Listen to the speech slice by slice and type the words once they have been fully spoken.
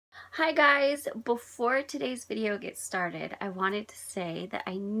Hi guys, before today's video gets started, I wanted to say that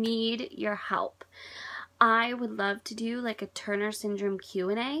I need your help. I would love to do like a Turner Syndrome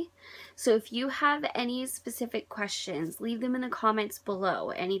Q&A. So if you have any specific questions, leave them in the comments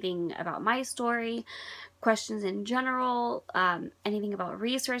below. Anything about my story, questions in general, anything about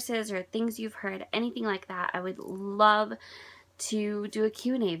resources or things you've heard, anything like that. I would love to do a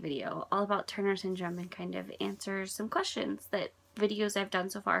Q&A video all about Turner Syndrome and kind of answer some questions that videos I've done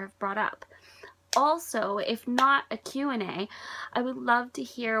so far have brought up. Also, if not a Q&A, I would love to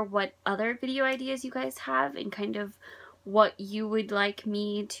hear what other video ideas you guys have and kind of what you would like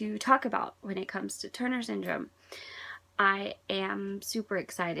me to talk about when it comes to Turner Syndrome. I am super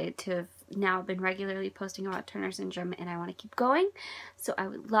excited to have now been regularly posting about Turner Syndrome and I want to keep going. So I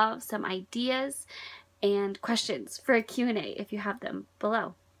would love some ideas and questions for a Q&A if you have them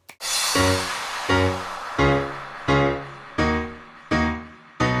below.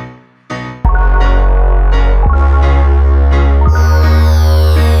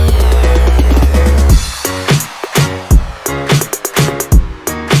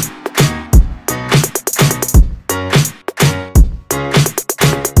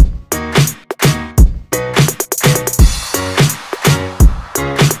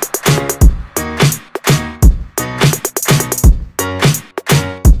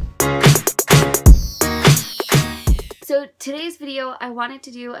 So today's video, I wanted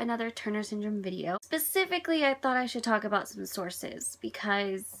to do another Turner Syndrome video. Specifically, I thought I should talk about some sources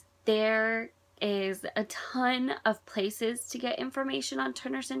because there is a ton of places to get information on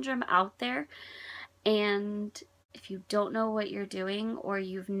Turner Syndrome out there. And if you don't know what you're doing or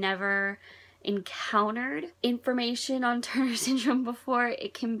you've never encountered information on Turner Syndrome before,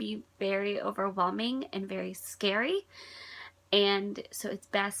 it can be very overwhelming and very scary. And so it's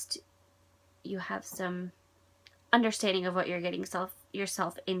best you have some understanding of what you're getting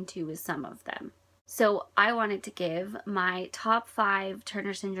yourself into with some of them. So I wanted to give my top 5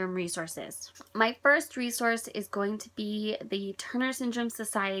 Turner Syndrome resources. My first resource is going to be the Turner Syndrome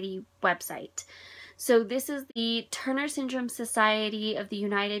Society website. So this is the Turner Syndrome Society of the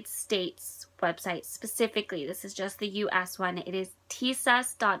United States website specifically. This is just the US one. It is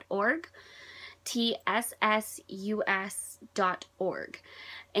tsus.org. tsus.org,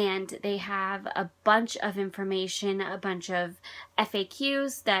 and they have a bunch of information, a bunch of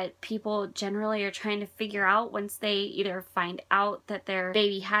FAQs that people generally are trying to figure out once they either find out that their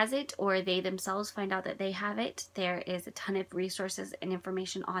baby has it or they themselves find out that they have it. There is a ton of resources and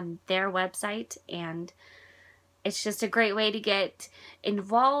information on their website, and it's just a great way to get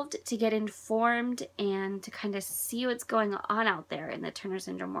involved, to get informed, and to kind of see what's going on out there in the Turner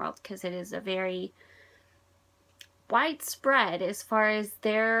Syndrome world, because it is a very widespread as far as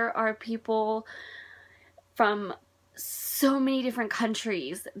there are people from so many different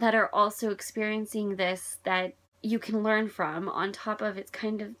countries that are also experiencing this that you can learn from, on top of it's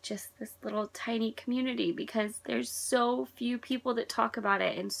kind of just this little tiny community because there's so few people that talk about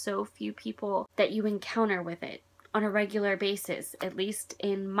it and so few people that you encounter with it on a regular basis. At least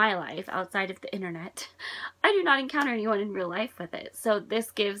in my life outside of the internet, I do not encounter anyone in real life with it. So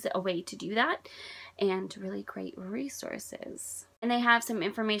this gives a way to do that and really great resources. And they have some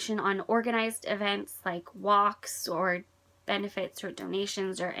information on organized events like walks or benefits or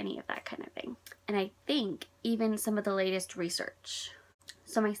donations or any of that kind of thing. And I think even some of the latest research.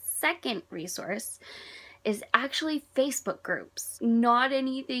 So my second resource is actually Facebook groups. Not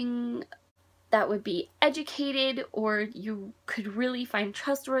anything that would be educated or you could really find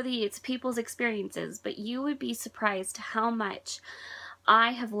trustworthy. It's people's experiences, but you would be surprised how much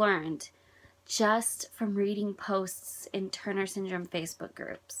I have learned just from reading posts in Turner Syndrome Facebook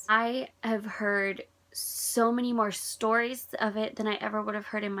groups. I have heard so many more stories of it than I ever would have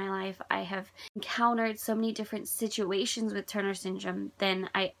heard in my life. I have encountered so many different situations with Turner Syndrome than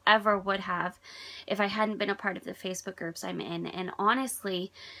I ever would have if I hadn't been a part of the Facebook groups I'm in. And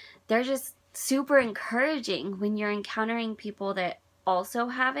honestly, they're just super encouraging when you're encountering people that also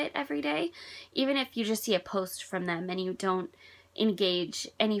have it every day, even if you just see a post from them and you don't engage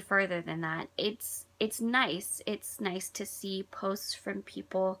any further than that. It's nice. It's nice to see posts from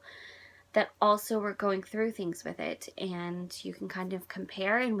people that also were going through things with it, and you can kind of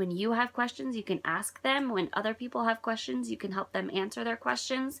compare, and when you have questions you can ask them. When other people have questions you can help them answer their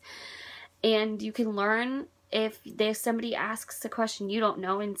questions, and you can learn. If there's somebody asks a question you don't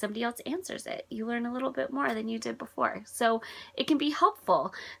know and somebody else answers it, you learn a little bit more than you did before. So it can be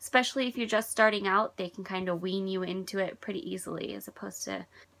helpful, especially if you're just starting out. They can kind of wean you into it pretty easily as opposed to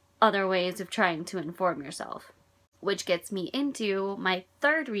other ways of trying to inform yourself. Which gets me into my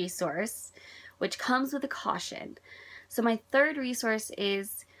third resource, which comes with a caution. So my third resource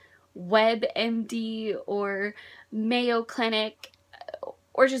is WebMD or Mayo Clinic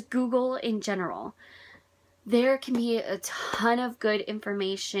or just Google in general. There can be a ton of good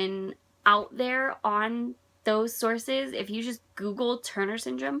information out there on those sources. If you just Google Turner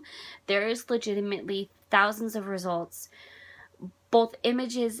syndrome, there is legitimately thousands of results, both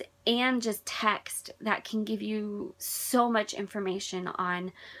images and just text, that can give you so much information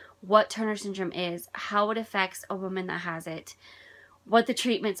on what Turner syndrome is, how it affects a woman that has it, what the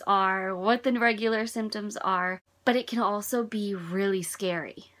treatments are, what the regular symptoms are. But it can also be really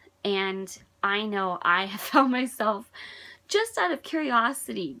scary. And I know I have found myself, just out of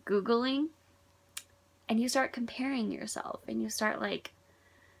curiosity, Googling, and you start comparing yourself and you start like,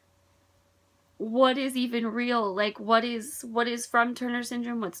 what is even real? Like, what is from Turner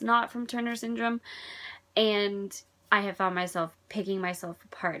syndrome? What's not from Turner syndrome? And I have found myself picking myself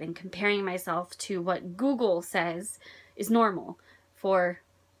apart and comparing myself to what Google says is normal for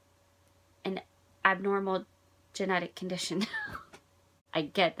an abnormal genetic condition. I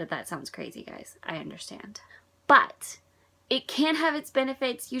get that that sounds crazy, guys. I understand. But it can have its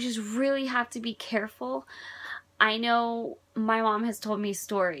benefits. You just really have to be careful. I know my mom has told me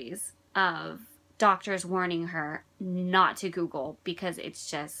stories of doctors warning her not to Google because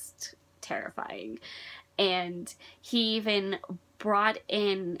it's just terrifying. And he even brought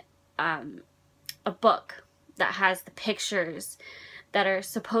in a book that has the pictures that are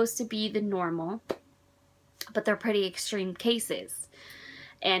supposed to be the normal, but they're pretty extreme cases.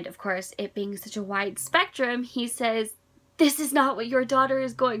 And of course, it being such a wide spectrum, he says, this is not what your daughter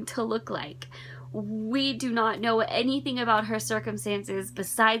is going to look like. We do not know anything about her circumstances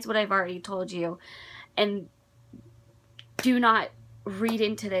besides what I've already told you. And do not read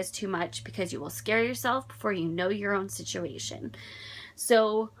into this too much because you will scare yourself before you know your own situation.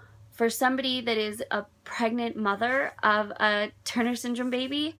 So for somebody that is a pregnant mother of a Turner syndrome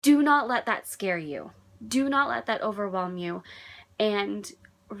baby, do not let that scare you. Do not let that overwhelm you. And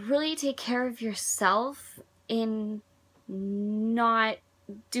really take care of yourself in not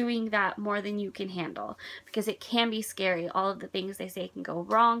doing that more than you can handle, because it can be scary. All of the things they say can go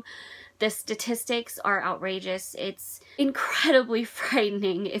wrong. The statistics are outrageous. It's incredibly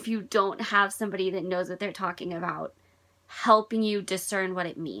frightening if you don't have somebody that knows what they're talking about helping you discern what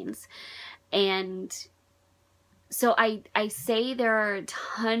it means. And so I say there are a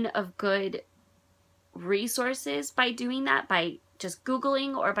ton of good resources by doing that, by just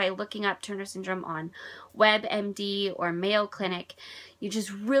Googling or by looking up Turner syndrome on WebMD or Mayo Clinic. You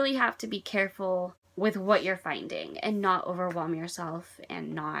just really have to be careful with what you're finding and not overwhelm yourself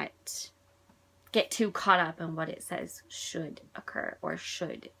and not get too caught up in what it says should occur or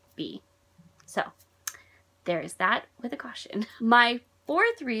should be. So there is that with a caution. My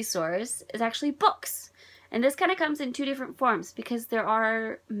fourth resource is actually books. And this kind of comes in two different forms, because there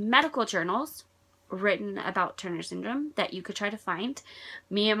are medical journals written about Turner syndrome that you could try to find.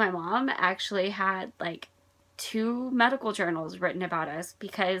 Me and my mom actually had like 2 medical journals written about us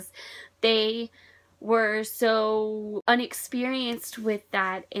because they were so unexperienced with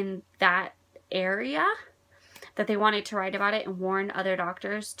that in that area that they wanted to write about it and warn other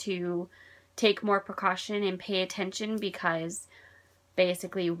doctors to take more precaution and pay attention, because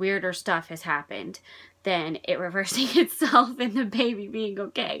basically weirder stuff has happened than it reversing itself and the baby being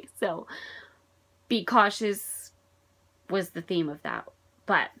okay. So be cautious was the theme of that.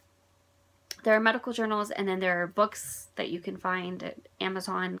 But there are medical journals, and then there are books that you can find at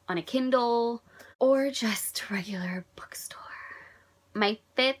Amazon on a Kindle or just regular bookstore. My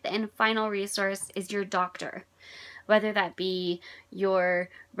fifth and final resource is your doctor. Whether that be your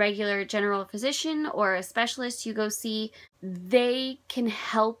regular general physician or a specialist you go see, they can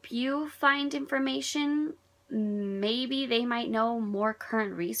help you find information. Maybe they might know more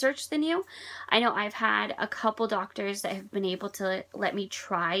current research than you. I know I've had a couple doctors that have been able to let me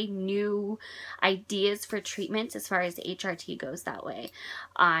try new ideas for treatments as far as HRT goes that way.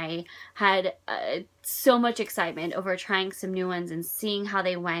 I had so much excitement over trying some new ones and seeing how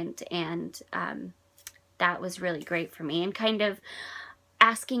they went, and that was really great for me. And kind of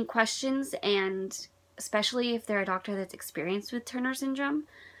asking questions, and especially if they're a doctor that's experienced with Turner syndrome,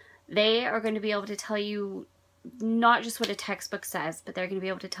 they are going to be able to tell you not just what a textbook says, but they're going to be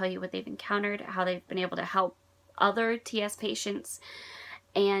able to tell you what they've encountered, how they've been able to help other TS patients,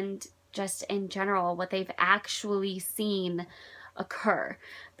 and just in general what they've actually seen occur,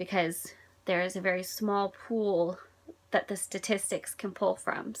 because there is a very small pool that the statistics can pull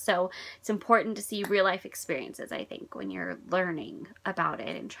from. So it's important to see real life experiences, I think, when you're learning about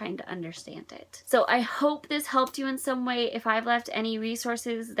it and trying to understand it. So I hope this helped you in some way. If I've left any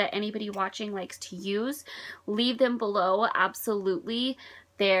resources that anybody watching likes to use, leave them below, absolutely.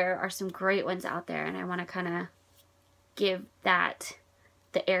 there are some great ones out there, and I want to kind of give that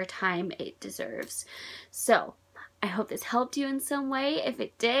the airtime it deserves. So I hope this helped you in some way. If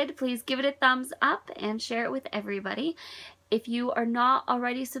it did, please give it a thumbs up and share it with everybody. If you are not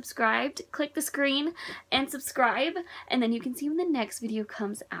already subscribed, click the screen and subscribe, and then you can see when the next video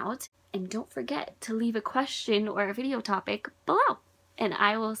comes out. And don't forget to leave a question or a video topic below. And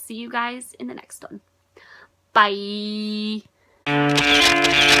I will see you guys in the next one. Bye!